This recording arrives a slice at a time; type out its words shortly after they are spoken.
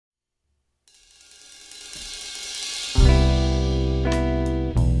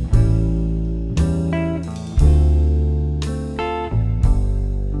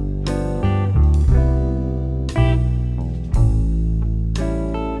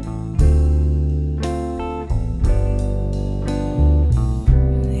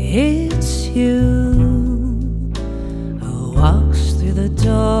It's you who walks through the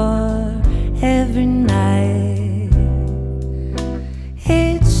door every night.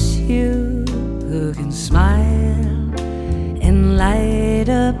 It's you who can smile and light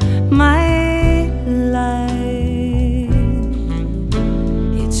up my life.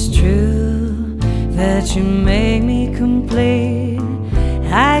 It's true that you make me complete.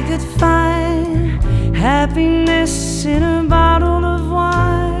 I could find happiness in a bottle of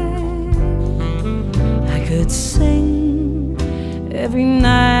wine. I could sing every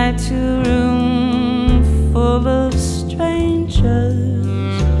night to a room full of strangers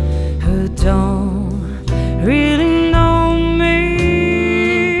who don't really know me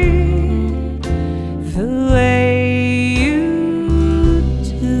the way you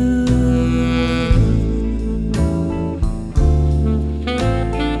do.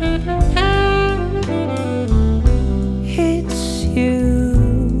 It's you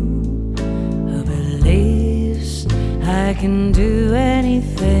who believes I can do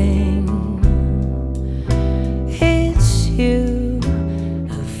anything. It's you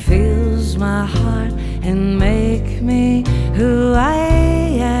who fills my heart and make me who I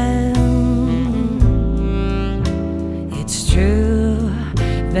am. It's true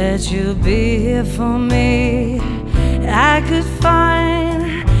that you'll be here for me. I could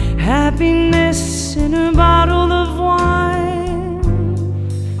find happiness in a bottle of wine.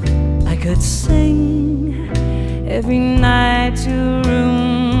 I could sing every night to a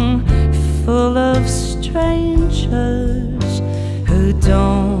room full of strangers who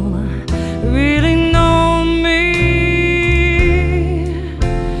don't really know me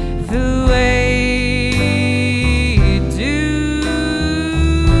the way you do.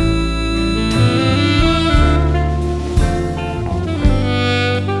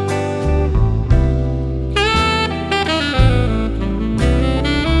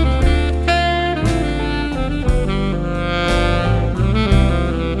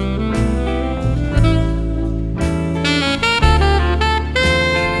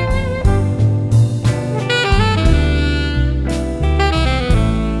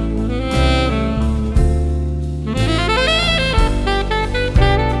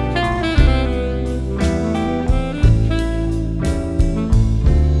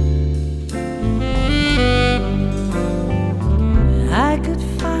 I could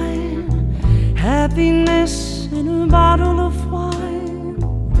find happiness in a bottle of wine.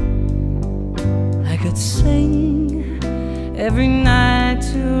 I could sing every night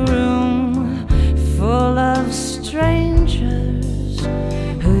to a room full of strangers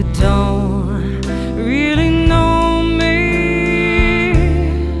who don't really know me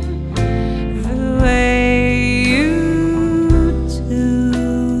the way you do.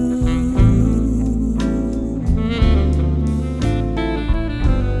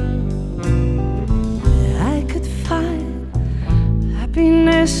 I could find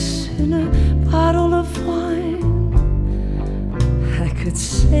happiness in a bottle of wine. I could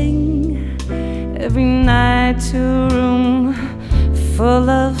sing every night to a room full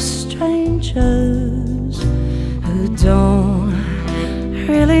of strangers who don't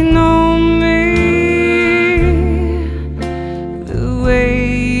really know